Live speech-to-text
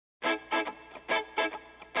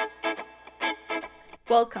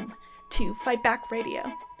Welcome to Fight Back Radio,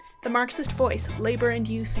 the Marxist voice of labor and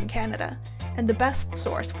youth in Canada, and the best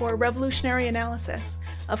source for revolutionary analysis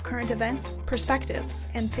of current events, perspectives,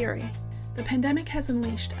 and theory. The pandemic has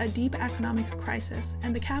unleashed a deep economic crisis,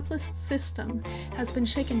 and the capitalist system has been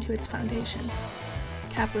shaken to its foundations.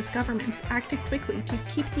 Capitalist governments acted quickly to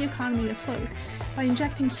keep the economy afloat by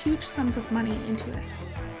injecting huge sums of money into it.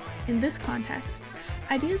 In this context,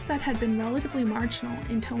 ideas that had been relatively marginal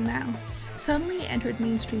until now suddenly entered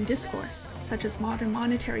mainstream discourse, such as modern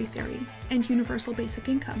monetary theory and universal basic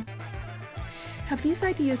income. Have these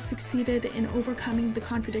ideas succeeded in overcoming the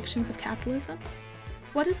contradictions of capitalism?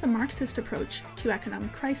 What is the Marxist approach to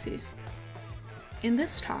economic crises? In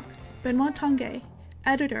this talk, Benoit Tanguay,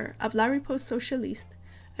 editor of La Riposte Socialiste,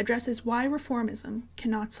 addresses why reformism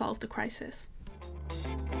cannot solve the crisis.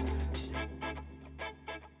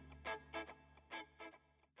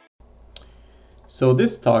 So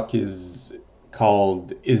this talk is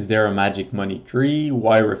called Is There a Magic Money Tree?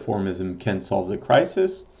 Why Reformism Can Solve the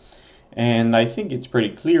Crisis? And I think it's pretty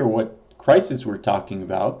clear what crisis we're talking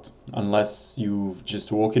about, unless you've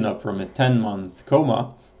just woken up from a 10-month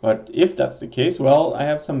coma. But if that's the case, well, I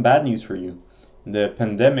have some bad news for you. The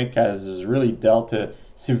pandemic has really dealt a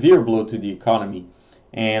severe blow to the economy.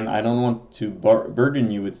 And I don't want to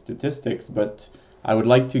burden you with statistics, but I would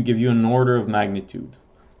like to give you an order of magnitude.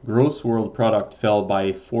 Gross world product fell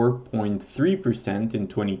by 4.3% in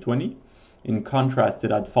 2020. In contrast, it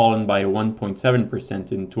had fallen by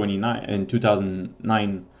 1.7% in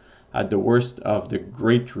 2009, at the worst of the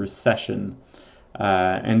Great Recession.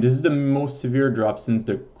 And this is the most severe drop since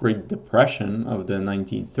the Great Depression of the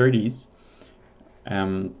 1930s.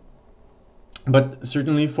 But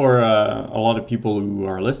certainly for a lot of people who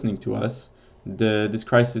are listening to us, this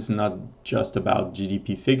crisis is not just about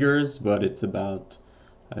GDP figures, but it's about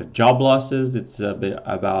job losses. It's a bit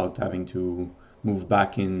about having to move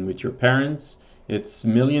back in with your parents. It's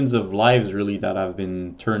millions of lives really that have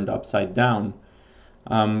been turned upside down.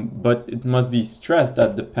 But it must be stressed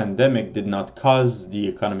that the pandemic did not cause the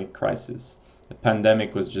economic crisis. The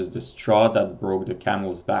pandemic was just the straw that broke the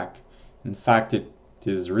camel's back. In fact, it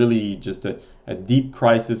is really just a deep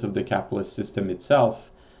crisis of the capitalist system itself,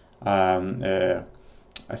 a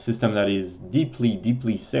system that is deeply,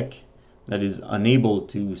 deeply sick, that is unable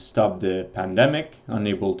to stop the pandemic,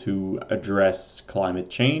 unable to address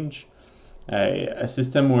climate change, a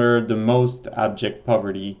system where the most abject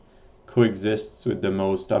poverty coexists with the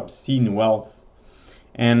most obscene wealth.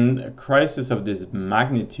 And a crisis of this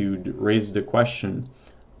magnitude raised the question,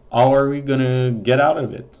 how are we going to get out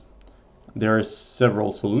of it? There are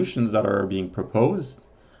several solutions that are being proposed.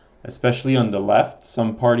 Especially on the left,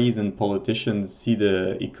 some parties and politicians see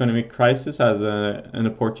the economic crisis as an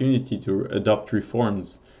opportunity to adopt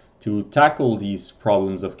reforms to tackle these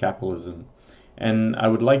problems of capitalism. And I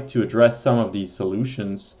would like to address some of these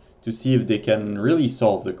solutions to see if they can really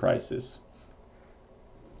solve the crisis.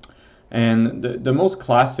 And the most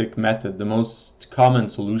classic method, the most common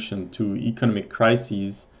solution to economic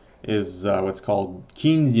crises is what's called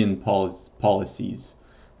Keynesian policies.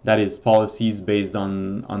 That is, policies based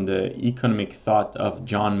on the economic thought of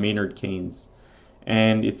John Maynard Keynes.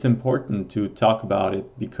 And it's important to talk about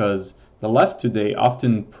it because the left today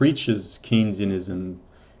often preaches Keynesianism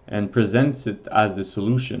and presents it as the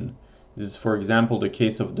solution. This is, for example, the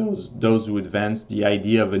case of those who advance the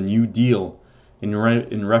idea of a New Deal in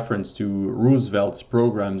reference to Roosevelt's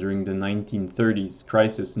program during the 1930s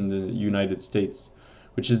crisis in the United States,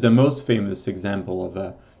 which is the most famous example of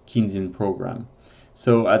a Keynesian program.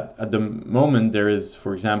 So at the moment, there is,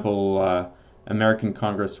 for example, American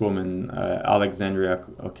Congresswoman Alexandria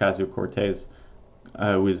Ocasio-Cortez,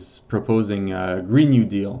 who is proposing a Green New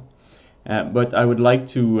Deal. But I would like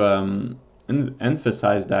to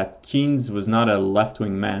emphasize that Keynes was not a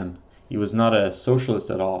left-wing man. He was not a socialist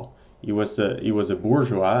at all. He was a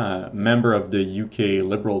bourgeois, a member of the UK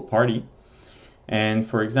Liberal Party. And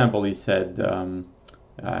for example, he said,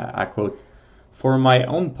 I quote, "For my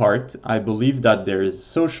own part, I believe that there is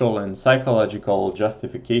social and psychological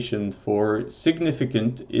justification for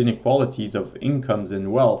significant inequalities of incomes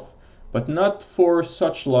and wealth, but not for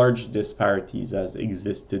such large disparities as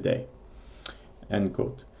exist today." End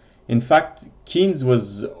quote. In fact, Keynes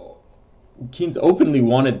openly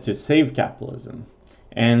wanted to save capitalism.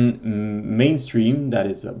 And mainstream, that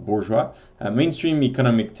is bourgeois, mainstream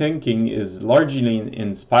economic thinking is largely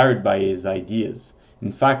inspired by his ideas.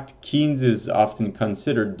 In fact, Keynes is often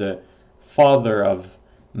considered the father of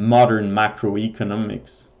modern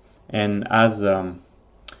macroeconomics. And as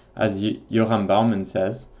Johann Bauman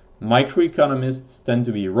says, microeconomists tend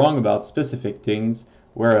to be wrong about specific things,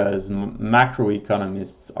 whereas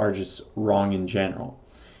macroeconomists are just wrong in general.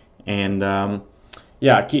 And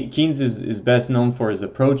yeah, Keynes is best known for his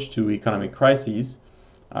approach to economic crises.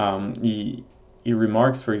 He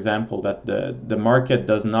remarks, for example, that the market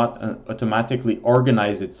does not automatically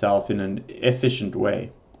organize itself in an efficient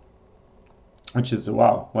way, which is,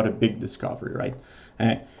 wow, what a big discovery, right?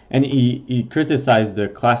 And he criticized the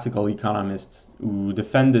classical economists who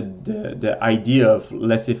defended the idea of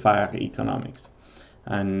laissez-faire economics.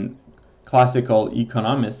 And classical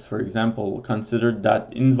economists, for example, considered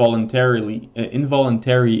that involuntary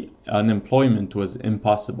unemployment was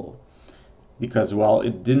impossible because, well,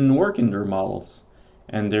 it didn't work in their models.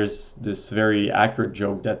 And there's this very accurate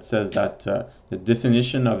joke that says that the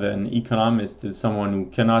definition of an economist is someone who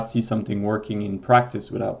cannot see something working in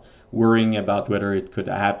practice without worrying about whether it could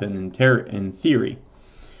happen in theory.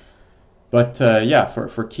 But yeah,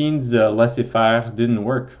 for Keynes, laissez-faire didn't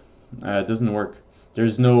work. Doesn't work.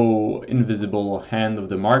 There's no invisible hand of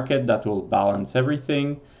the market that will balance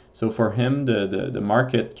everything. So for him, the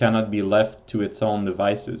market cannot be left to its own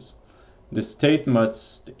devices. The state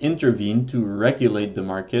must intervene to regulate the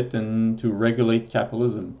market and to regulate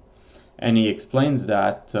capitalism. And he explains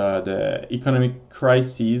that the economic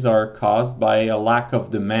crises are caused by a lack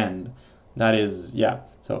of demand. That is, yeah,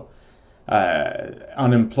 so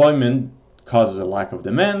unemployment causes a lack of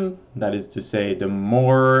demand. That is to say, the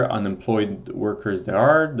more unemployed workers there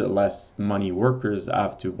are, the less money workers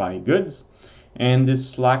have to buy goods. And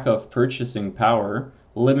this lack of purchasing power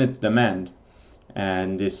limits demand.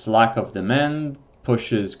 And this lack of demand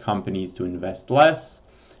pushes companies to invest less.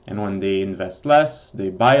 And when they invest less, they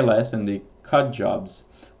buy less and they cut jobs,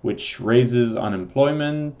 which raises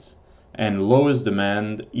unemployment and lowers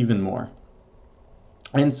demand even more.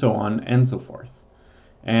 And so on and so forth.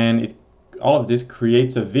 And all of this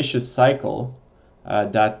creates a vicious cycle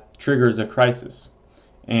that triggers a crisis.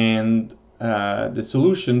 And the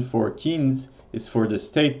solution for Keynes is for the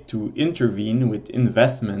state to intervene with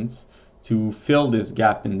investments to fill this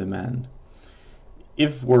gap in demand.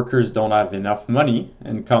 If workers don't have enough money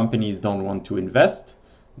and companies don't want to invest,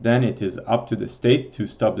 then it is up to the state to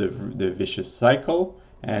stop the vicious cycle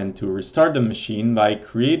and to restart the machine by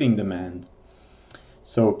creating demand.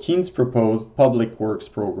 So Keynes proposed public works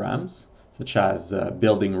programs, such as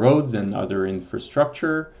building roads and other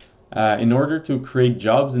infrastructure, in order to create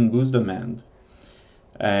jobs and boost demand.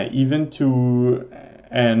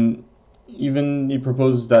 Even he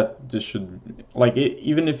proposed that this should,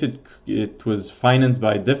 even if it was financed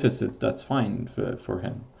by deficits, that's fine for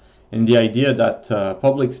him. And the idea that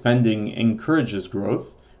public spending encourages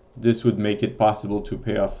growth, this would make it possible to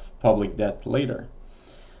pay off public debt later.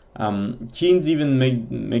 Keynes even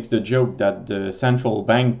makes the joke that the central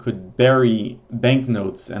bank could bury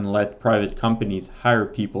banknotes and let private companies hire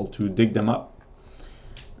people to dig them up.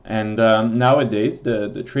 And nowadays,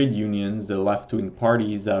 the trade unions, the left-wing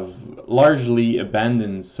parties, have largely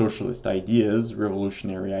abandoned socialist ideas,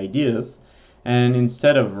 revolutionary ideas, and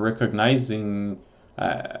instead of recognizing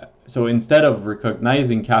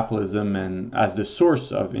capitalism as the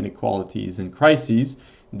source of inequalities and crises,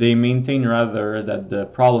 they maintain rather that the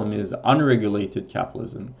problem is unregulated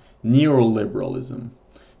capitalism, neoliberalism.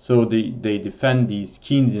 So they defend these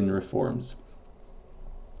Keynesian reforms.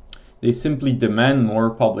 They simply demand more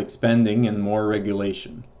public spending and more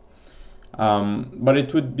regulation. But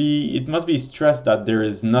it must be stressed that there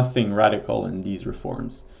is nothing radical in these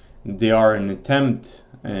reforms. They are an attempt,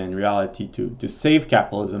 in reality, to save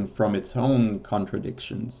capitalism from its own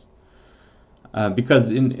contradictions. Because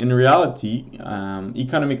in reality,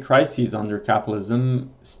 economic crises under capitalism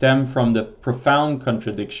stem from the profound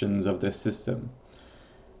contradictions of the system.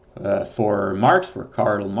 For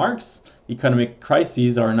Karl Marx, economic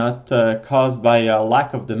crises are not caused by a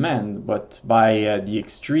lack of demand, but by the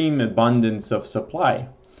extreme abundance of supply.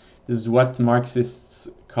 This is what Marxists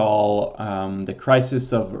call the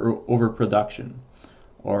crisis of overproduction,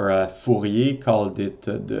 or Fourier called it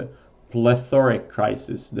the plethoric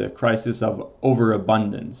crisis, the crisis of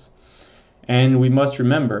overabundance. And we must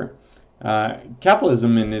remember,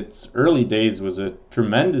 capitalism in its early days was a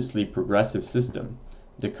tremendously progressive system.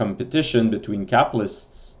 The competition between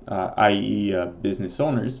capitalists, i.e. business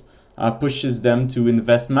owners, pushes them to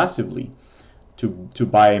invest massively, to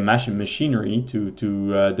buy machinery, to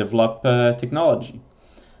develop technology.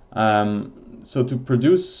 So to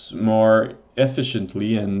produce more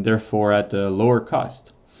efficiently and therefore at a lower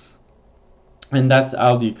cost. And that's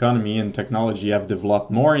how the economy and technology have developed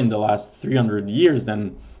more in the last 300 years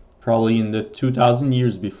than probably in the 2,000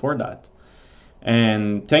 years before that.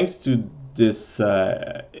 And thanks to this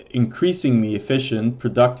increasingly efficient,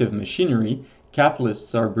 productive machinery,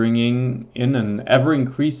 capitalists are bringing in an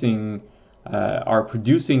ever-increasing, are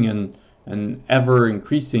producing an an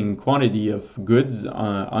ever-increasing quantity of goods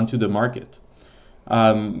onto the market.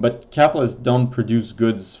 But capitalists don't produce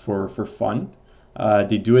goods for fun.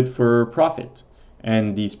 They do it for profit.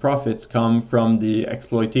 And these profits come from the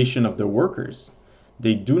exploitation of the workers.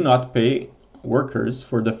 They do not pay workers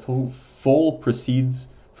for the full proceeds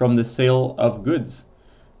from the sale of goods.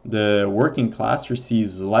 The working class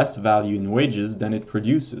receives less value in wages than it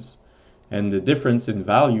produces, and the difference in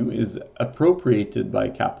value is appropriated by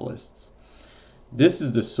capitalists. This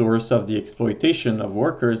is the source of the exploitation of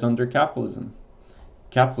workers under capitalism.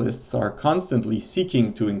 Capitalists are constantly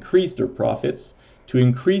seeking to increase their profits to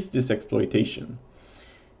increase this exploitation.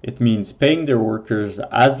 It means paying their workers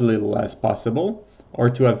as little as possible, or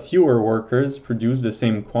to have fewer workers produce the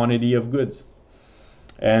same quantity of goods.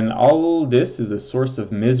 And all this is a source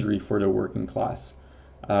of misery for the working class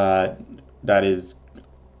that is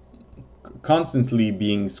constantly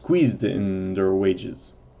being squeezed in their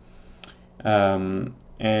wages. But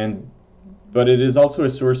it is also a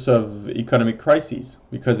source of economic crises,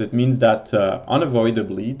 because it means that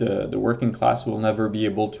unavoidably the working class will never be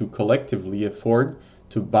able to collectively afford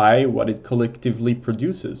to buy what it collectively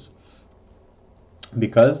produces.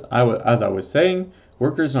 Because, as I was saying,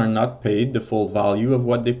 workers are not paid the full value of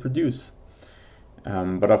what they produce.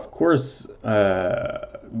 But of course,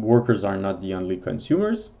 workers are not the only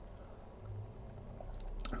consumers.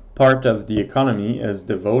 Part of the economy is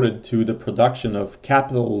devoted to the production of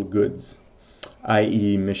capital goods,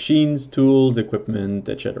 i.e. machines, tools, equipment,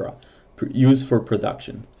 etc., used for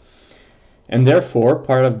production. And therefore,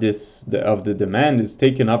 part of the demand is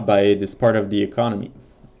taken up by this part of the economy.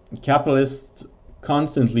 Capitalists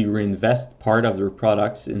constantly reinvest part of their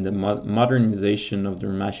products in the modernization of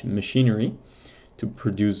their machinery to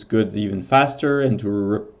produce goods even faster and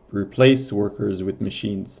to replace workers with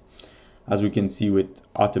machines. As we can see with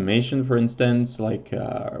automation, for instance, like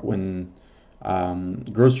when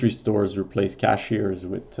grocery stores replace cashiers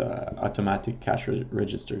with automatic cash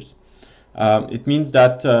registers. It means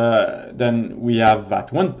that then we have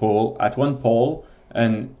at one pole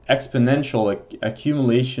an exponential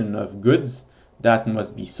accumulation of goods that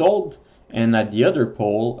must be sold, and at the other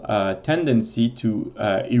pole a tendency to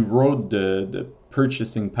erode the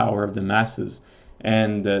purchasing power of the masses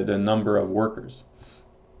and the number of workers.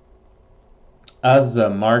 As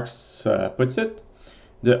Marx puts it,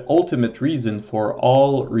 the ultimate reason for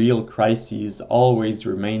all real crises always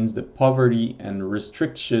remains the poverty and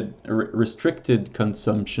restricted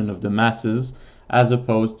consumption of the masses, as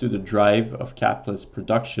opposed to the drive of capitalist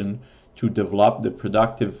production to develop the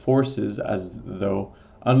productive forces, as though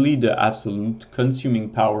only the absolute consuming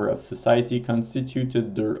power of society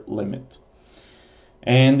constituted their limit.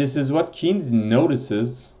 And this is what Keynes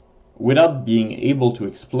notices without being able to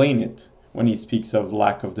explain it when he speaks of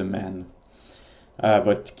lack of demand.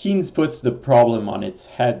 But Keynes puts the problem on its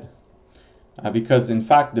head, because in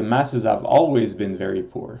fact the masses have always been very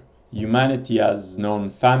poor. Humanity has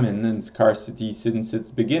known famine and scarcity since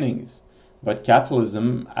its beginnings, but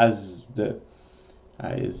capitalism is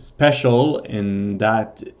special in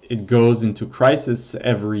that it goes into crisis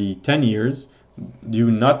every 10 years,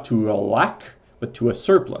 due not to a lack, but to a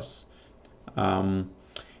surplus.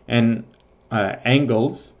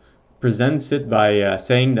 Engels presents it by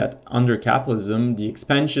saying that under capitalism, the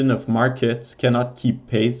expansion of markets cannot keep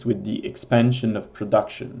pace with the expansion of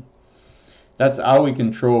production. That's how we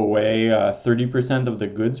can throw away 30% of the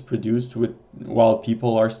goods produced while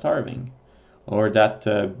people are starving. Or that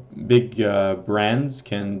big brands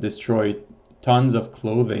can destroy tons of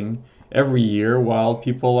clothing every year while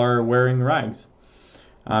people are wearing rags.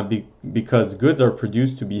 Because goods are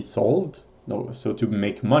produced to be sold, so to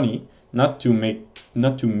make money, not to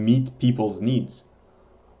meet people's needs.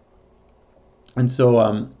 And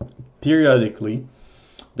so periodically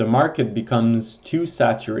the market becomes too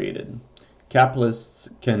saturated. Capitalists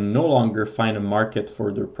can no longer find a market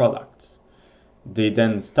for their products. They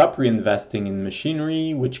then stop reinvesting in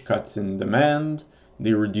machinery, which cuts in demand.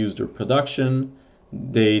 They reduce their production.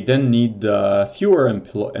 They then need fewer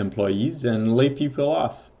employees and lay people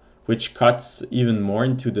off, which cuts even more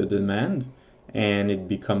into the demand, and it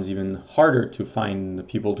becomes even harder to find the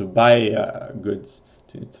people to buy goods.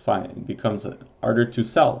 It becomes harder to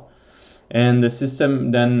sell, and the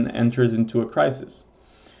system then enters into a crisis.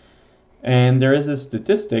 And there is a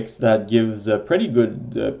statistics that gives a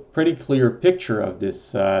pretty clear picture of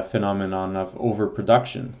this phenomenon of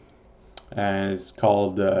overproduction, and it's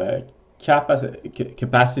called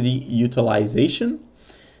capacity utilization,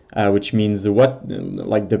 which means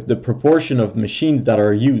the proportion of machines that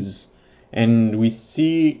are used. And we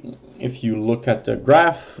see, if you look at the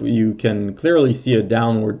graph, you can clearly see a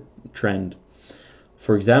downward trend.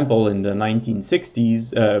 For example, in the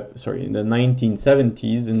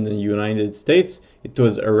 1970s in the United States, it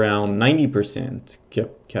was around 90%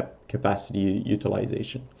 capacity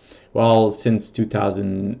utilization. Well, since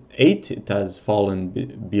 2008, it has fallen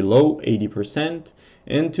below 80%,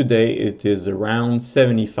 and today it is around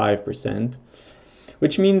 75%,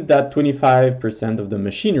 which means that 25% of the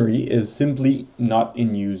machinery is simply not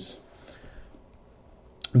in use,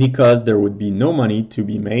 because there would be no money to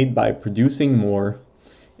be made by producing more.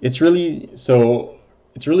 It's really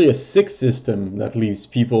a sick system that leaves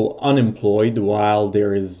people unemployed while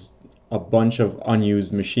there is a bunch of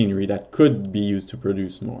unused machinery that could be used to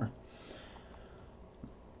produce more.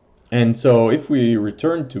 And so if we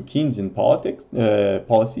return to Keynesian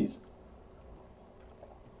policies,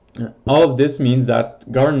 all of this means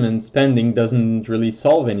that government spending doesn't really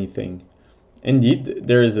solve anything. Indeed,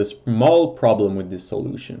 there is a small problem with this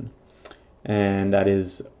solution, and that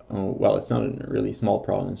is, well, it's not a really small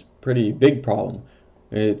problem, it's a pretty big problem.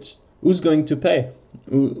 It's who's going to pay?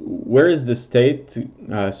 Where is the state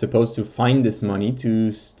supposed to find this money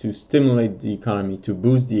to stimulate the economy, to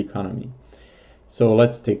boost the economy? So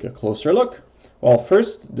let's take a closer look. Well,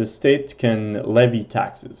 first, the state can levy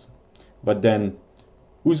taxes, but then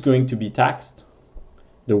who's going to be taxed?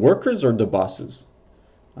 The workers or the bosses?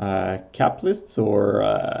 Capitalists or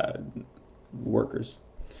workers?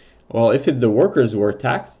 Well, if it's the workers who are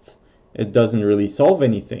taxed, it doesn't really solve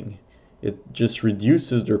anything. It just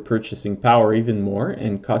reduces their purchasing power even more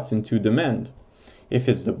and cuts into demand. If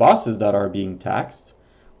it's the bosses that are being taxed,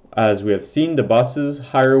 as we have seen, the bosses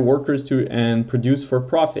hire workers and produce for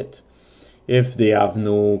profit. If they have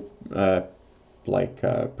no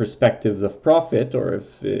perspectives of profit, or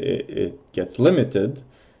if it gets limited,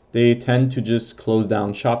 they tend to just close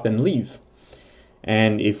down shop and leave.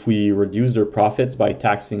 And if we reduce their profits by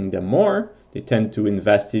taxing them more, they tend to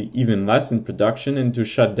invest even less in production and to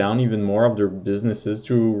shut down even more of their businesses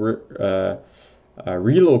to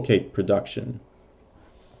relocate production.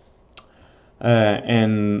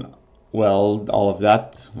 And well, all of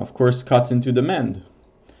that, of course, cuts into demand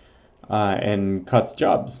and cuts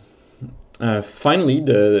jobs. Finally,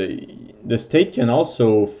 the state can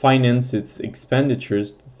also finance its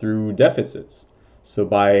expenditures through deficits, so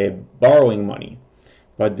by borrowing money.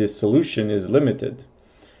 But this solution is limited.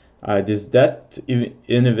 This debt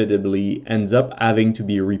inevitably ends up having to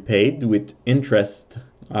be repaid with interest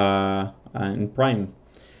and prime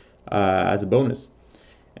as a bonus.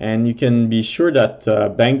 And you can be sure that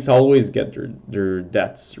banks always get their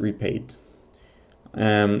debts repaid.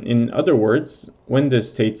 In other words, when the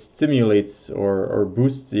state stimulates or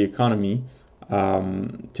boosts the economy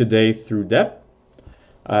today through debt,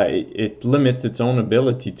 it limits its own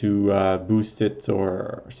ability to boost it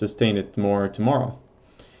or sustain it more tomorrow.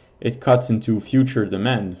 It cuts into future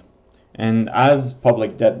demand. And as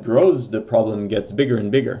public debt grows, the problem gets bigger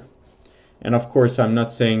and bigger. And of course, I'm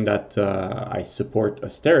not saying that I support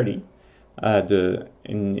austerity.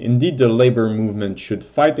 Indeed, the labor movement should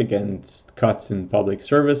fight against cuts in public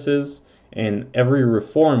services, and every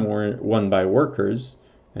reform won by workers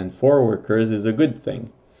and for workers is a good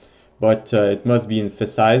thing. But it must be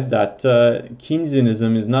emphasized that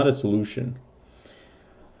Keynesianism is not a solution.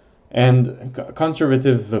 And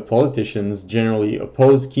conservative politicians generally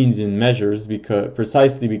oppose Keynesian measures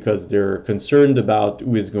precisely because they're concerned about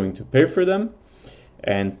who is going to pay for them,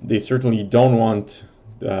 and they certainly don't want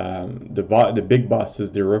the big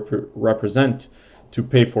bosses they represent to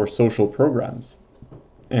pay for social programs,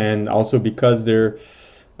 and also because they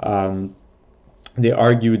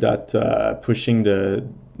argue that pushing that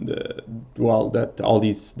all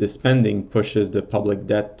the spending pushes the public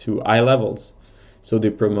debt to high levels. So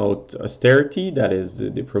they promote austerity, that is,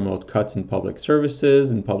 they promote cuts in public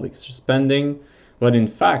services and public spending. But in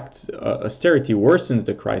fact, austerity worsens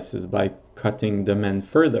the crisis by cutting demand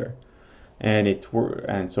further.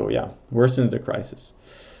 Worsens the crisis.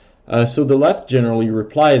 So the left generally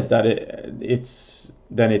replies that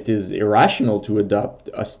it is irrational to adopt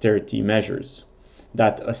austerity measures,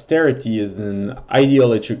 that austerity is an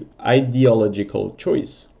ideological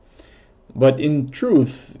choice. But in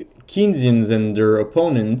truth, Keynesians and their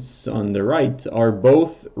opponents on the right are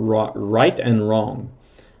both right and wrong.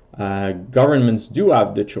 Governments do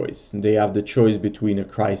have the choice. They have the choice between a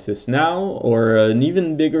crisis now or an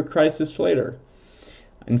even bigger crisis later.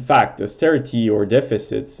 In fact, austerity or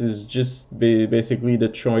deficits is just basically the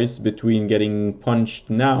choice between getting punched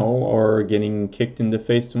now or getting kicked in the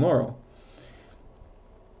face tomorrow.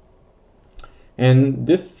 And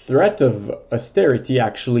this threat of austerity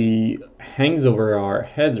actually hangs over our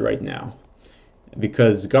heads right now,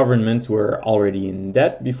 because governments were already in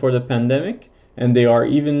debt before the pandemic, and they are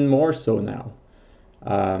even more so now.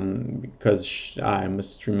 Because I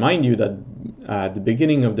must remind you that at the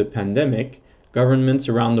beginning of the pandemic, governments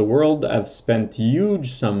around the world have spent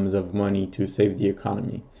huge sums of money to save the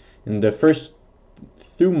economy. In the first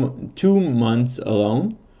 2 months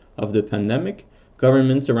alone of the pandemic,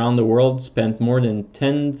 governments around the world spent more than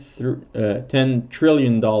 $10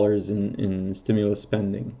 trillion in stimulus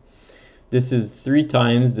spending. This is 3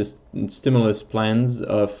 times the stimulus plans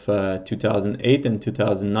of 2008 and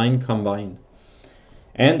 2009 combined.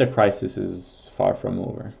 And the crisis is far from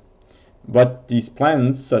over. But these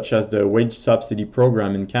plans, such as the wage subsidy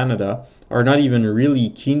program in Canada, are not even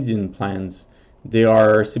really Keynesian plans. They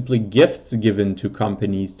are simply gifts given to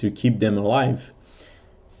companies to keep them alive.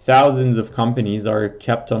 Thousands of companies are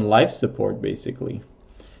kept on life support, basically.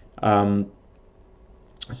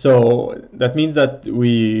 So that means that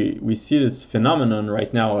we see this phenomenon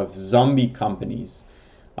right now of zombie companies,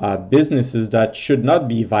 businesses that should not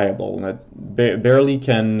be viable, that barely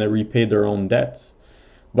can repay their own debts,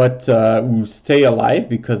 but who stay alive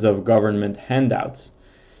because of government handouts.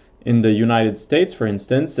 In the United States, for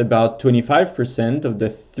instance, about 25% of the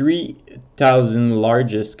 3,000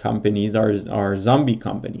 largest companies are zombie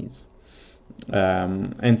companies.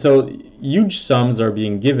 And so huge sums are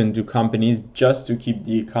being given to companies just to keep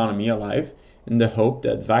the economy alive in the hope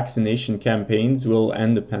that vaccination campaigns will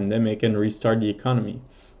end the pandemic and restart the economy.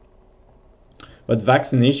 But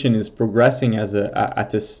vaccination is progressing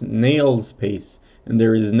at a snail's pace, and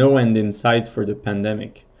there is no end in sight for the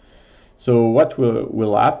pandemic. So what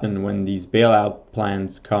will happen when these bailout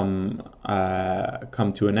plans come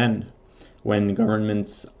to an end, when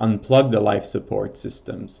governments unplug the life support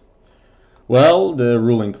systems? Well, the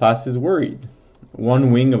ruling class is worried.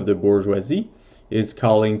 One wing of the bourgeoisie is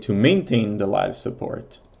calling to maintain the life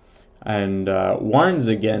support and warns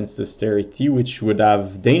against austerity, which would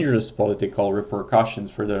have dangerous political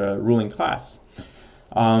repercussions for the ruling class.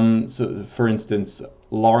 So, for instance,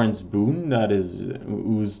 Lawrence Boone,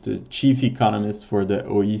 who's the chief economist for the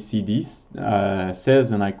OECD,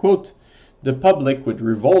 says, and I quote, "The public would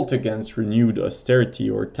revolt against renewed austerity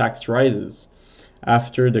or tax rises.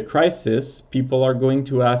 After the crisis, people are going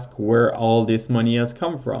to ask where all this money has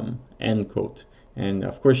come from," end quote. And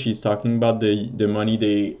of course, she's talking about the money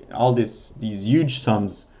these huge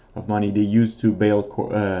sums of money they use to bail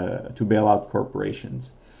out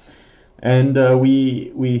corporations. And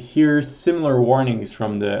we hear similar warnings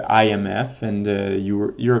from the IMF and the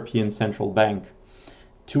European Central Bank,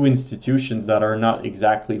 two institutions that are not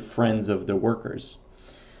exactly friends of the workers.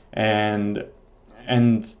 And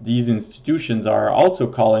these institutions are also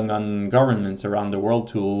calling on governments around the world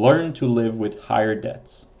to learn to live with higher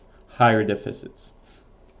debts, higher deficits.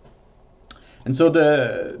 And so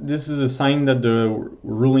this is a sign that the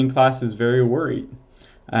ruling class is very worried,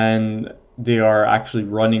 and they are actually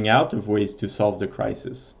running out of ways to solve the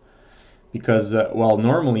crisis. Because,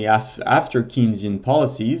 normally after Keynesian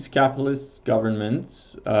policies, capitalist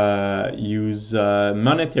governments use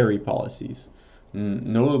monetary policies.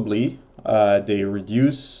 Notably, they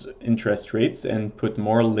reduce interest rates and put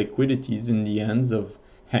more liquidities in the hands of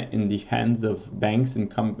banks and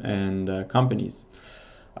companies.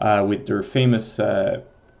 With their famous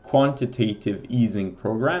quantitative easing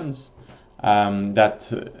programs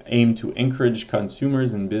that aim to encourage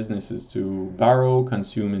consumers and businesses to borrow,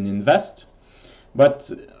 consume, and invest.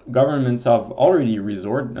 But governments have already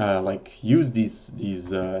used these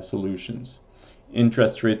solutions.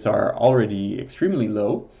 Interest rates are already extremely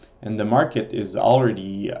low, and the market is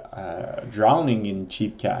already drowning in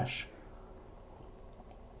cheap cash.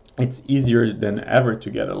 It's easier than ever to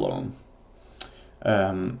get a loan.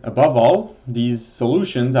 Above all, these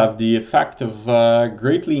solutions have the effect of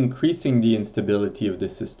greatly increasing the instability of the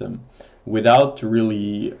system without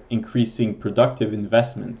really increasing productive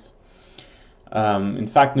investments. In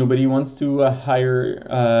fact, nobody wants to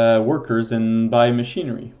hire workers and buy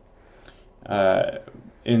machinery.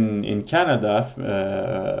 In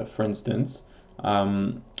Canada, for instance,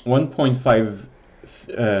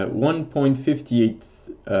 1.58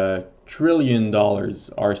 trillion dollars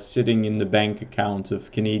are sitting in the bank accounts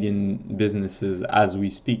of Canadian businesses as we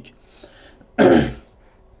speak.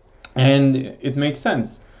 And it makes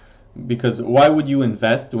sense, because why would you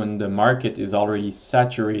invest when the market is already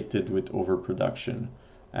saturated with overproduction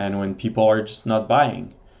and when people are just not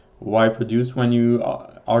buying? Why produce when you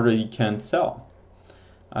already can't sell?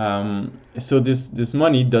 So this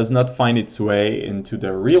money does not find its way into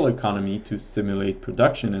the real economy to stimulate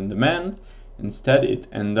production and demand. Instead, it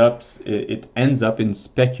ends up in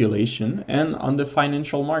speculation and on the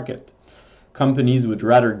financial market. Companies would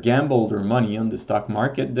rather gamble their money on the stock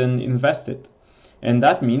market than invest it. And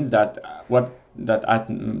that means that what that at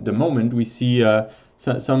the moment we see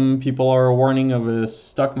some people are warning of a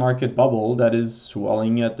stock market bubble that is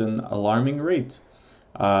swelling at an alarming rate.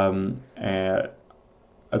 We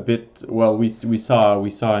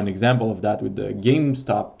saw an example of that with the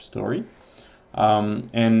GameStop story.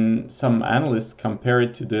 And some analysts compare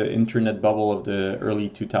it to the internet bubble of the early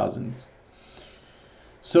 2000s.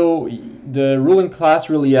 So the ruling class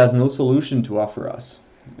really has no solution to offer us.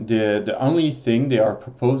 The only thing they are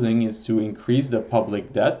proposing is to increase the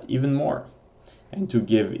public debt even more and to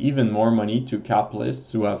give even more money to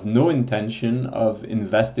capitalists who have no intention of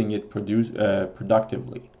investing it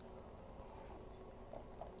productively.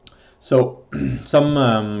 So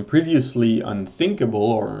some previously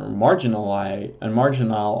unthinkable or marginal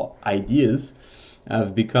ideas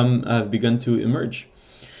have begun to emerge.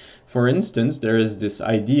 For instance, there is this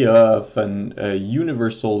idea of a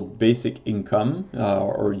universal basic income,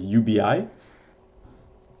 or UBI.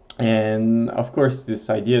 And of course, this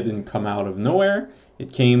idea didn't come out of nowhere.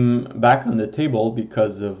 It came back on the table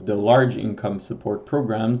because of the large income support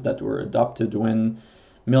programs that were adopted when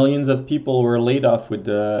millions of people were laid off with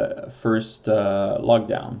the first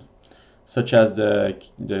lockdown, such as the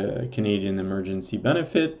Canadian Emergency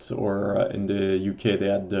Benefit, or in the UK they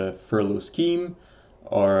had the furlough scheme,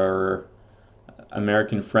 or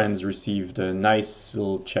American friends received a nice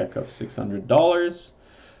little check of $600.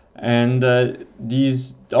 And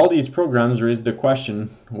all these programs raise the question,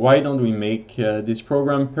 why don't we make this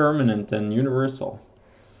program permanent and universal?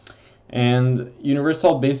 And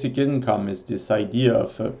universal basic income is this idea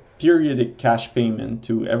of a periodic cash payment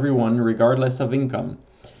to everyone regardless of income.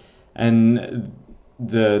 And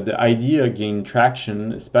the idea gained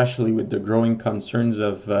traction, especially with the growing concerns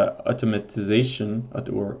of automation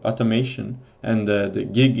and the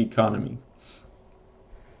gig economy.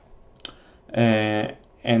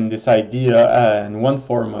 And this idea, in one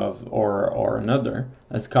form or another,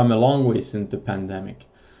 has come a long way since the pandemic.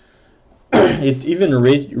 It even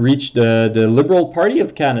reached the Liberal Party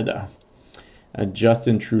of Canada.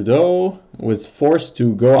 Justin Trudeau was forced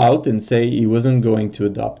to go out and say he wasn't going to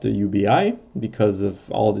adopt the UBI because of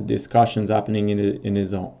all the discussions happening in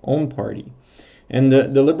his own party. And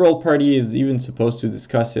the Liberal Party is even supposed to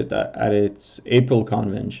discuss it at its April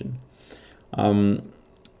convention.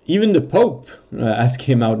 Even the Pope has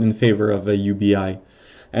came out in favor of a UBI.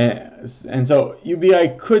 And so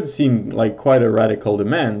UBI could seem like quite a radical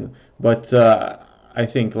demand, but I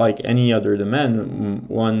think like any other demand,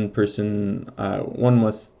 one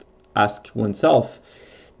must ask oneself,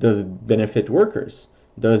 does it benefit workers?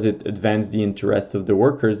 Does it advance the interests of the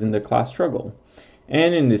workers in the class struggle?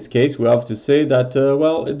 And in this case, we have to say that,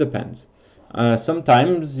 well, it depends.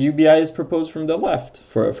 Sometimes UBI is proposed from the left.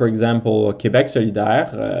 For example, Québec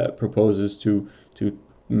Solidaire proposes to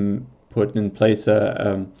put in place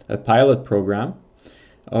a pilot program.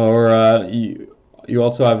 Or you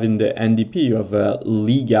also have in the NDP, you have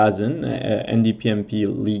Lee Gazin, NDP MP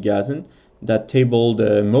Lee Gazin, that tabled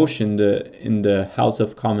a motion in the House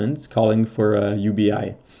of Commons calling for a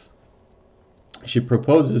UBI. She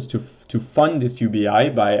proposes to fund this UBI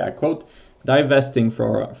by, I quote, divesting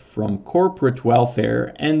from corporate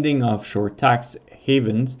welfare, ending offshore tax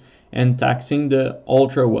havens, and taxing the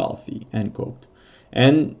ultra-wealthy, end quote.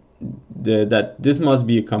 And that this must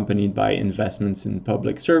be accompanied by investments in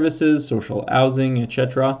public services, social housing,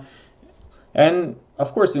 etc. And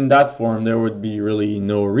of course, in that form, there would be really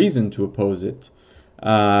no reason to oppose it.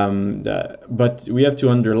 But we have to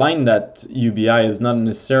underline that UBI is not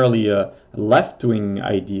necessarily a left-wing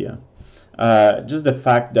idea. Just the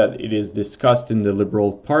fact that it is discussed in the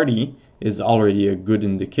Liberal Party is already a good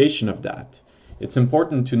indication of that. It's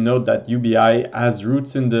important to note that UBI has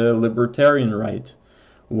roots in the libertarian right.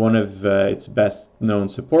 One of its best-known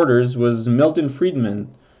supporters was Milton Friedman,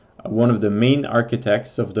 one of the main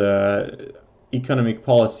architects of the economic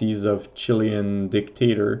policies of Chilean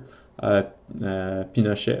dictator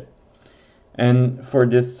Pinochet. And for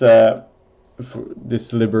this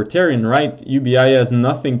libertarian right, UBI has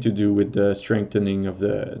nothing to do with the strengthening of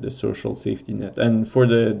the social safety net. And for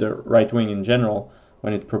the right wing in general,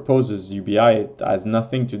 when it proposes UBI, it has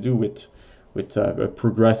nothing to do with a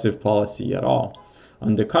progressive policy at all.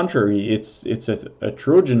 On the contrary, it's a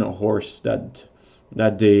Trojan horse that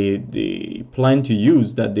they plan to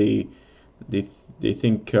use, that they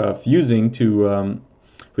think of using to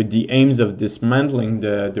with the aims of dismantling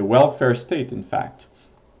the welfare state. In fact,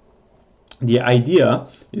 the idea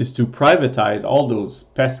is to privatize all those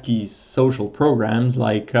pesky social programs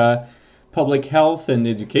like public health and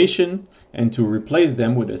education, and to replace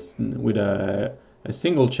them with a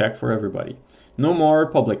single check for everybody. No more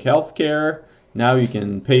public health care, Now you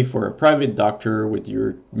can pay for a private doctor with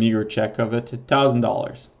your meager check of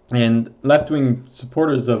 $1,000. And left-wing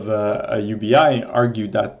supporters of a UBI argue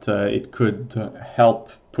that it could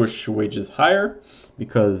help push wages higher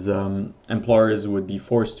because employers would be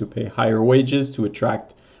forced to pay higher wages to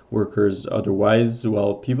attract workers. Otherwise,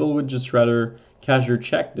 well, people would just rather cash their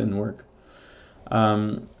check than work.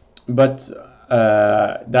 But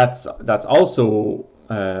that's also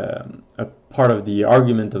a part of the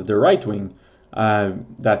argument of the right wing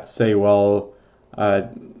that say, well,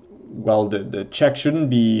 the check shouldn't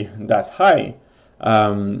be that high.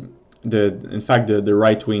 In fact, the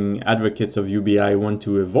right wing advocates of UBI want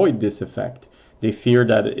to avoid this effect. They fear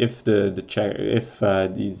that if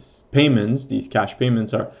these payments, these cash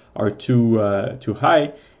payments, are too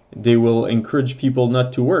high, they will encourage people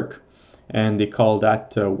not to work, and they call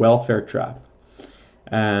that a welfare trap.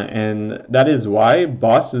 And that is why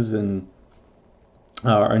bosses in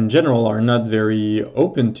general are not very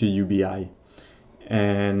open to UBI.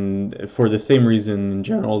 And for the same reason, in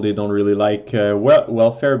general, they don't really like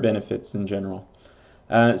welfare benefits in general.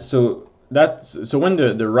 So when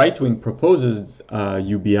the right wing proposes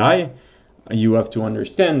UBI, you have to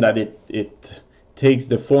understand that it takes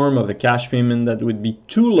the form of a cash payment that would be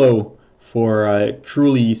too low for a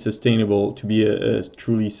truly sustainable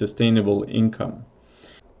income.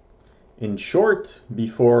 In short,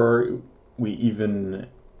 before we even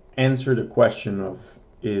answer the question of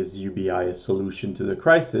is UBI a solution to the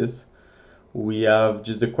crisis, we have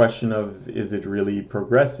just a question of, is it really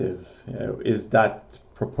progressive? Is that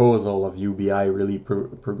proposal of UBI really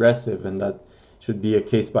progressive? And that should be a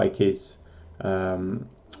case-by-case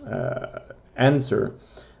answer.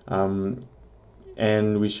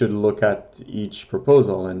 And we should look at each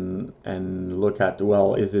proposal and look at,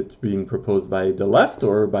 well, is it being proposed by the left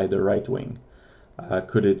or by the right wing?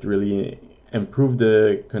 Could it really improve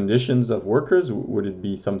the conditions of workers? Would it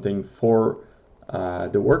be something for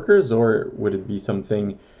the workers, or would it be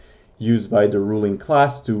something used by the ruling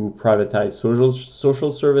class to privatize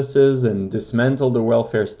social services and dismantle the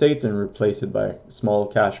welfare state and replace it by a small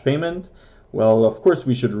cash payment? Well, of course,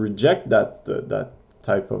 we should reject that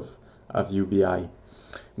type of UBI.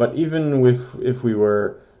 But even if we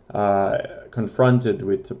were confronted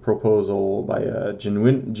with a proposal by a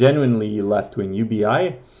genuinely left-wing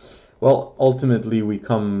UBI, well, ultimately we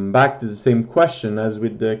come back to the same question as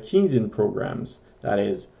with the Keynesian programs. That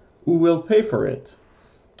is, who will pay for it?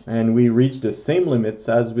 And we reach the same limits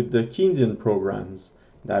as with the Keynesian programs.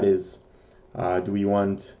 That is, do we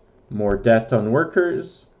want more debt on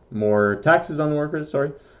workers, more taxes on workers,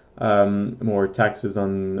 more taxes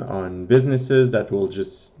on businesses that will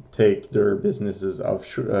just take their businesses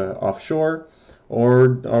offshore,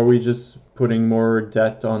 or are we just putting more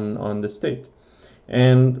debt on the state?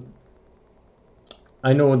 And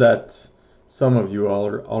I know that some of you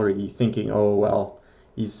are already thinking, oh, well,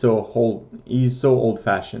 he's so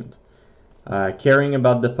old-fashioned. Caring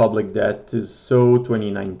about the public debt is so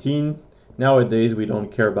 2019. Nowadays, we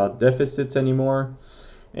don't care about deficits anymore.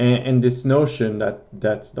 And this notion that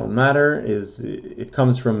debts don't matter it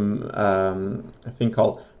comes from a thing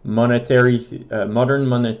called modern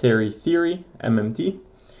monetary theory, MMT.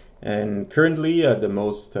 And currently, the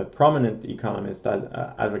most prominent economist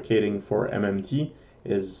advocating for MMT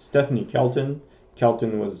is Stephanie Kelton.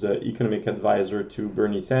 Kelton was economic advisor to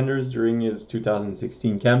Bernie Sanders during his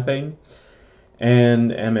 2016 campaign. And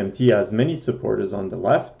MMT has many supporters on the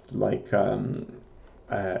left, like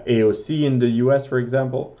AOC in the US, for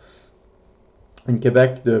example. In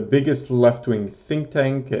Quebec, the biggest left-wing think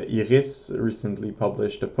tank, IRIS, recently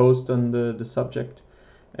published a post on the subject.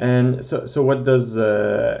 And so what does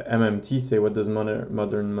MMT say? What does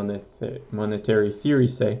modern monetary theory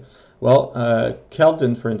say? Well,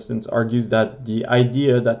 Kelton, for instance, argues that the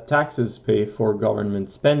idea that taxes pay for government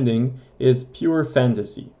spending is pure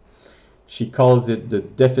fantasy. She calls it the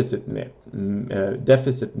deficit myth,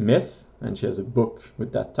 and she has a book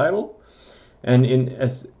with that title. And in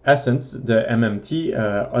essence, the MMT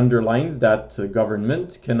underlines that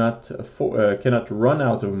government cannot run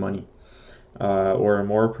out of money. Or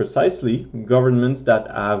more precisely, governments that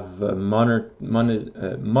have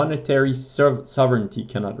monetary sovereignty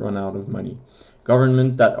cannot run out of money.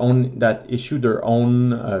 Governments that issue their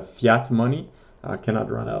own fiat money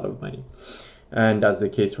cannot run out of money. And that's the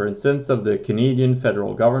case, for instance, of the Canadian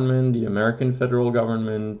federal government, the American federal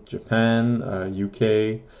government, Japan,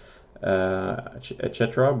 UK,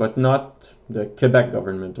 etc., but not the Quebec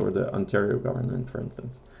government or the Ontario government, for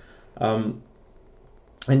instance. And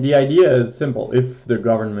the idea is simple. If the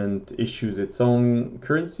government issues its own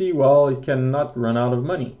currency, well, it cannot run out of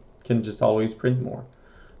money. It can just always print more.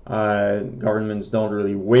 Governments don't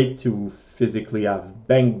really wait to physically have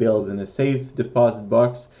bank bills in a safe deposit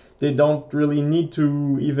box. They don't really need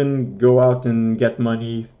to even go out and get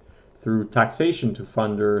money through taxation to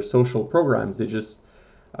fund their social programs. They just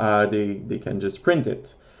they can just print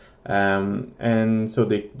it, and so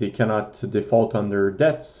they cannot default on their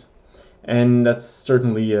debts. And that's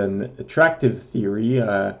certainly an attractive theory,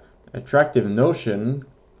 attractive notion.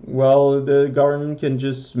 Well, the government can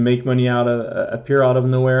just make money appear out of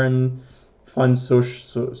nowhere and fund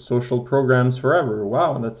social programs forever.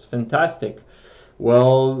 Wow, that's fantastic.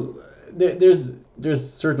 Well, there's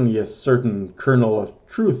certainly a certain kernel of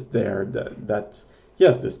truth there that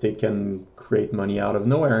yes, the state can create money out of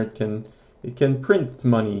nowhere. It can print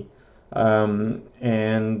money, and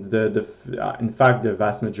in fact, the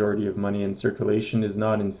vast majority of money in circulation is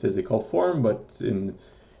not in physical form, but in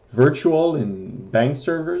virtual, in bank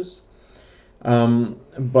servers.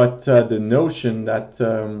 But the notion that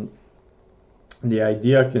the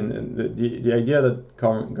idea that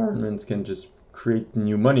governments can just create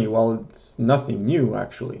new money, well, it's nothing new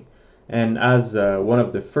actually. And as one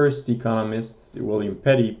of the first economists, William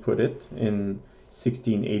Petty, put it in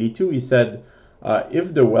 1682, he said,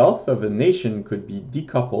 if the wealth of a nation could be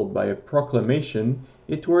decoupled by a proclamation,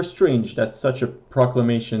 it were strange that such a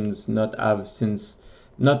proclamations not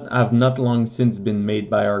long since been made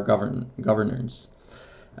by our governors.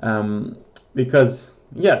 Because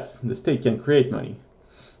yes, the state can create money,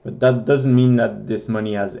 but that doesn't mean that this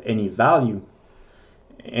money has any value.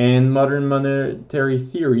 And modern monetary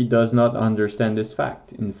theory does not understand this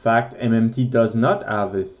fact. In fact, MMT does not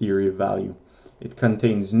have a theory of value. It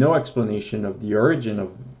contains no explanation of the origin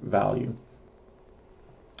of value.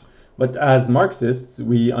 But as Marxists,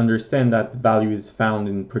 we understand that value is found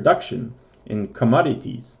in production, in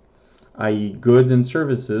commodities, i.e. goods and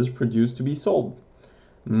services produced to be sold.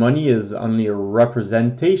 Money is only a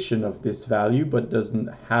representation of this value, but doesn't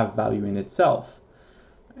have value in itself.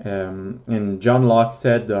 And John Locke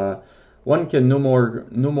said, one can no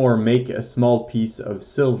more make a small piece of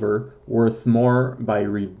silver worth more by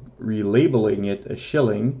relabeling it a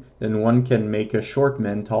shilling than one can make a short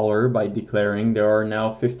man taller by declaring there are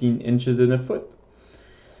now 15 inches in a foot.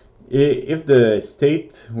 If the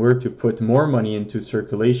state were to put more money into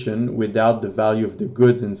circulation without the value of the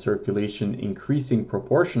goods in circulation increasing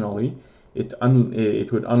proportionally, it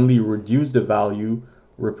would only reduce the value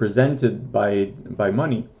represented by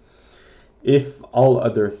money. If all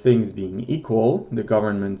other things being equal, the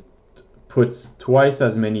government puts twice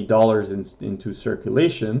as many dollars into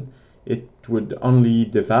circulation, it would only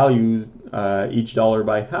devalue each dollar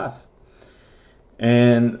by half.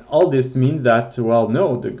 And all this means that, well,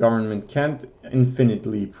 no, the government can't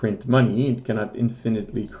infinitely print money. It cannot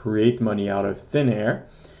infinitely create money out of thin air.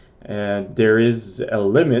 There is a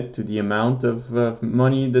limit to the amount of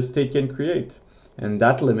money the state can create. And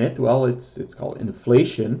that limit, well, it's called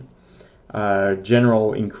inflation,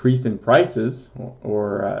 general increase in prices,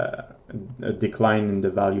 or a decline in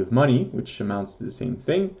the value of money, which amounts to the same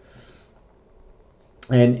thing.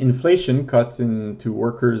 And inflation cuts into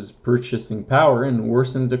workers' purchasing power and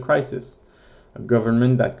worsens the crisis. A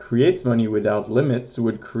government that creates money without limits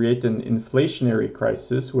would create an inflationary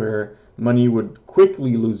crisis where money would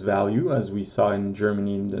quickly lose value, as we saw in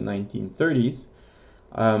Germany in the 1930s,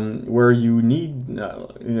 where you need,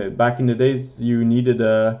 back in the days, you needed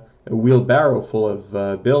a wheelbarrow full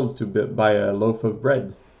of bills to buy a loaf of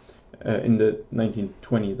bread, in the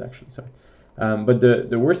 1920s actually, sorry. But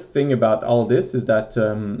the worst thing about all this is that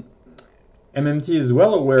MMT is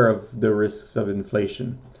well aware of the risks of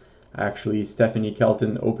inflation. Actually, Stephanie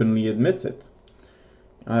Kelton openly admits it.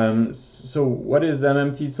 So what is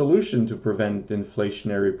MMT's solution to prevent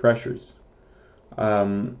inflationary pressures?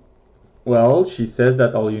 Well, she says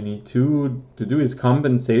that all you need to do is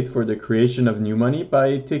compensate for the creation of new money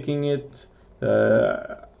by taking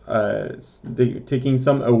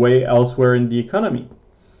some away elsewhere in the economy.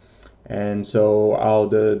 And so how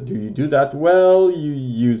do you do that? Well, you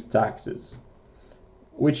use taxes,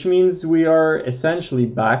 which means we are essentially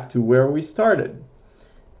back to where we started.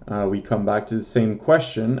 We come back to the same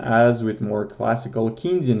question as with more classical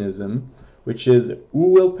Keynesianism, which is who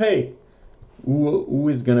will pay? Who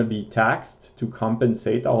is going to be taxed to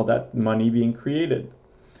compensate all that money being created?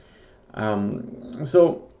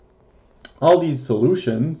 So all these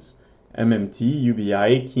solutions, MMT,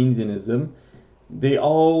 UBI, Keynesianism, they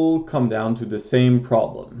all come down to the same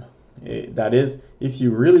problem. That is, if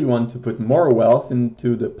you really want to put more wealth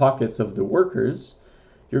into the pockets of the workers,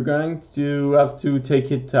 you're going to have to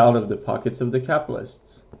take it out of the pockets of the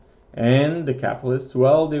capitalists. And the capitalists,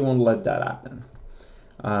 well, they won't let that happen.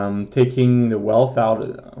 Taking the wealth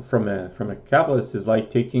out from a capitalist is like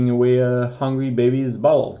taking away a hungry baby's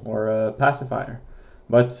bottle or a pacifier.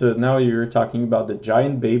 But now you're talking about the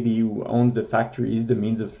giant baby who owns the factories, the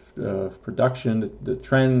means of production, the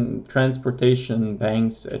transportation,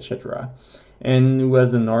 banks, etc., and who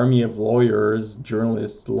has an army of lawyers,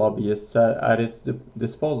 journalists, lobbyists at its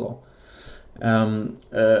disposal.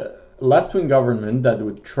 Left-wing government that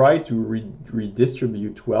would try to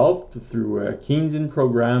redistribute wealth through a Keynesian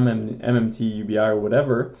program and MMT, UBI, or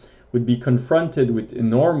whatever, would be confronted with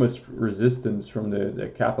enormous resistance from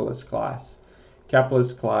the capitalist class.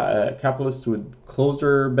 Capitalists would close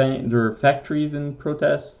their factories in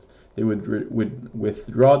protest. They would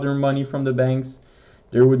withdraw their money from the banks.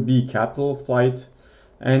 There would be capital flight,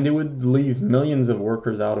 and they would leave millions of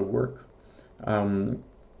workers out of work.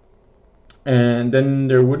 And then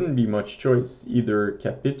there wouldn't be much choice: either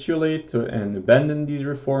capitulate and abandon these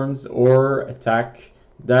reforms or attack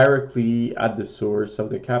directly at the source of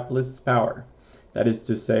the capitalists' power. That is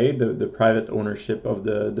to say, the private ownership of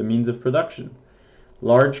the means of production.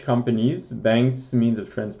 Large companies, banks, means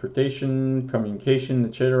of transportation, communication,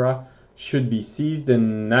 etc., should be seized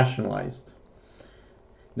and nationalized.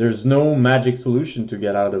 There's no magic solution to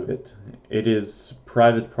get out of it. It is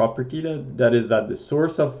private property that is at the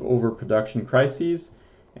source of overproduction crises,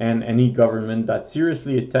 and any government that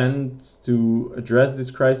seriously attempts to address this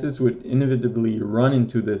crisis would inevitably run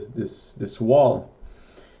into this wall.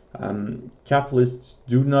 Capitalists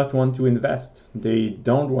do not want to invest. They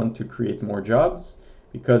don't want to create more jobs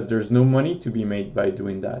because there's no money to be made by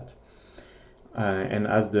doing that. And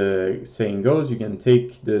as the saying goes, you can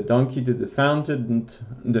take the donkey to the fountain,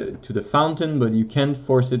 but you can't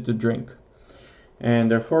force it to drink.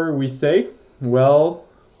 And therefore we say, well,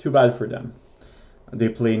 too bad for them. They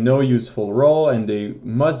play no useful role and they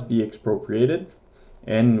must be expropriated,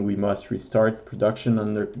 and we must restart production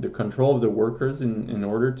under the control of the workers in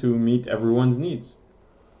order to meet everyone's needs.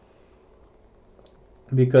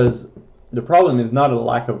 Because the problem is not a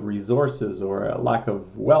lack of resources or a lack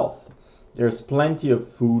of wealth. There's plenty of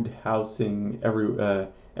food, housing,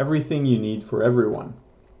 everything you need for everyone.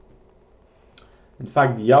 In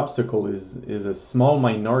fact, the obstacle is a small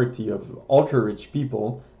minority of ultra-rich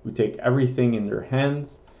people who take everything in their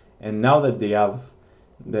hands, and now that they have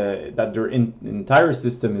that their entire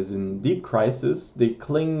system is in deep crisis, they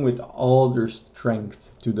cling with all their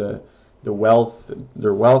strength to their wealth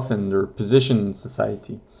and their position in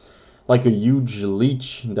society, like a huge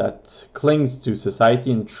leech that clings to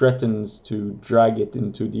society and threatens to drag it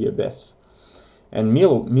into the abyss. And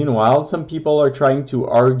meanwhile, some people are trying to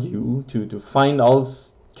argue, to find all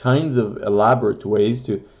kinds of elaborate ways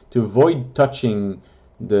to avoid touching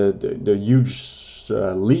the huge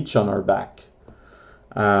leech on our back.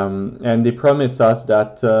 And they promise us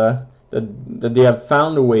that they have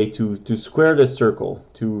found a way to square the circle,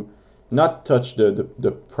 to not touch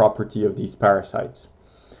the property of these parasites.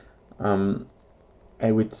 And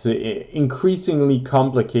with increasingly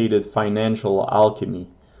complicated financial alchemy.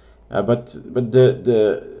 But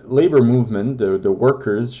the labor movement, the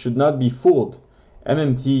workers, should not be fooled.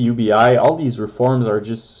 MMT, UBI, all these reforms are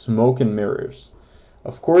just smoke and mirrors.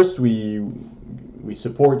 Of course, we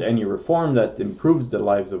support any reform that improves the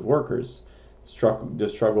lives of workers. The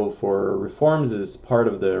struggle for reforms is part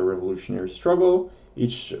of the revolutionary struggle.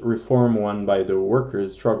 Each reform won by the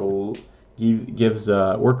workers' struggle gives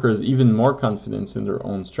workers even more confidence in their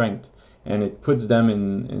own strength, and it puts them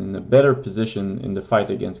in a better position in the fight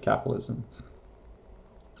against capitalism.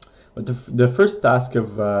 But the first task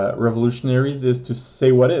of revolutionaries is to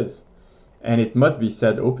say what is. And it must be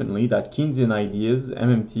said openly that Keynesian ideas,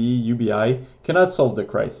 MMT, UBI, cannot solve the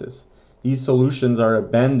crisis. These solutions are a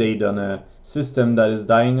band-aid on a system that is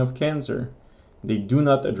dying of cancer. They do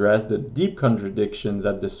not address the deep contradictions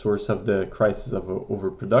at the source of the crisis of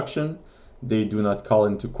overproduction. They do not call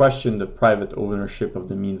into question the private ownership of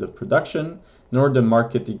the means of production, nor the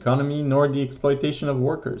market economy, nor the exploitation of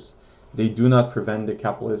workers. They do not prevent the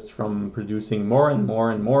capitalists from producing more and more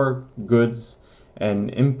and more goods and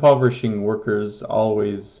impoverishing workers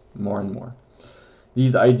always more and more.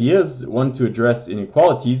 These ideas want to address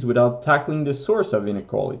inequalities without tackling the source of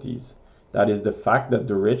inequalities. That is the fact that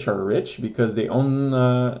the rich are rich because they own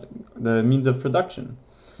the means of production,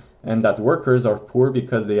 and that workers are poor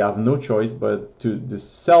because they have no choice but to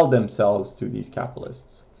sell themselves to these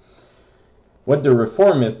capitalists. What the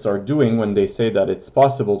reformists are doing when they say that it's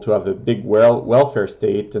possible to have a big welfare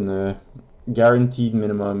state and a guaranteed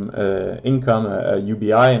minimum income, a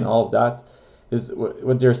UBI and all of that, is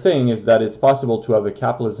what they're saying is that it's possible to have a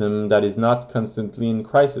capitalism that is not constantly in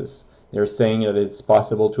crisis. They're saying that it's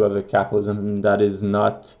possible to have a capitalism that is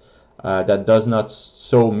not that does not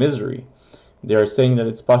sow misery. They are saying that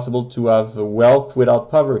it's possible to have wealth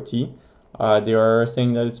without poverty. They are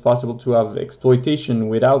saying that it's possible to have exploitation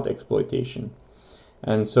without exploitation.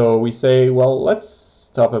 And so we say, well, let's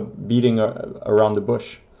stop beating around the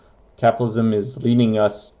bush. Capitalism is leading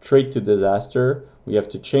us straight to disaster. We have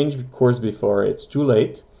to change course before it's too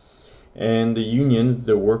late. And the unions,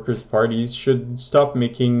 the workers' parties, should stop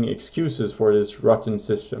making excuses for this rotten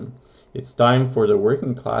system. It's time for the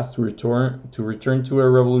working class to return to a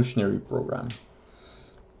revolutionary program.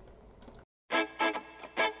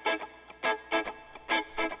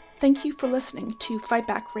 Thank you for listening to Fight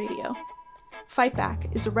Back Radio. Fight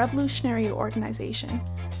Back is a revolutionary organization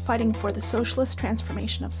fighting for the socialist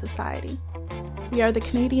transformation of society. We are the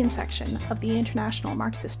Canadian section of the International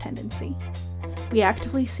Marxist Tendency. We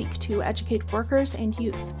actively seek to educate workers and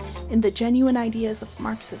youth in the genuine ideas of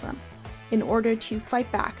Marxism in order to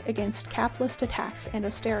fight back against capitalist attacks and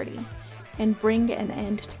austerity and bring an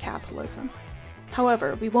end to capitalism.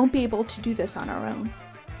 However, we won't be able to do this on our own.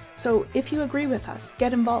 So if you agree with us,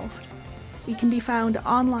 get involved. We can be found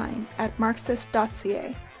online at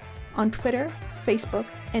Marxist.ca, on Twitter, Facebook,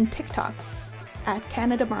 and TikTok at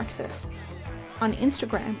Canada Marxists, on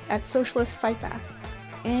Instagram at Socialist Fightback,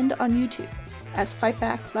 and on YouTube as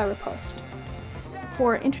Fightback La Riposte.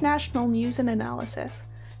 For international news and analysis,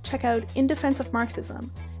 check out In Defense of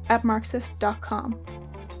Marxism at Marxist.com.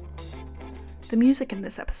 The music in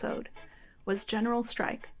this episode was General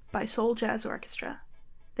Strike by Soul Jazz Orchestra.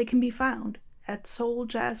 They can be found at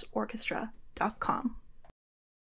souljazzorchestra.com.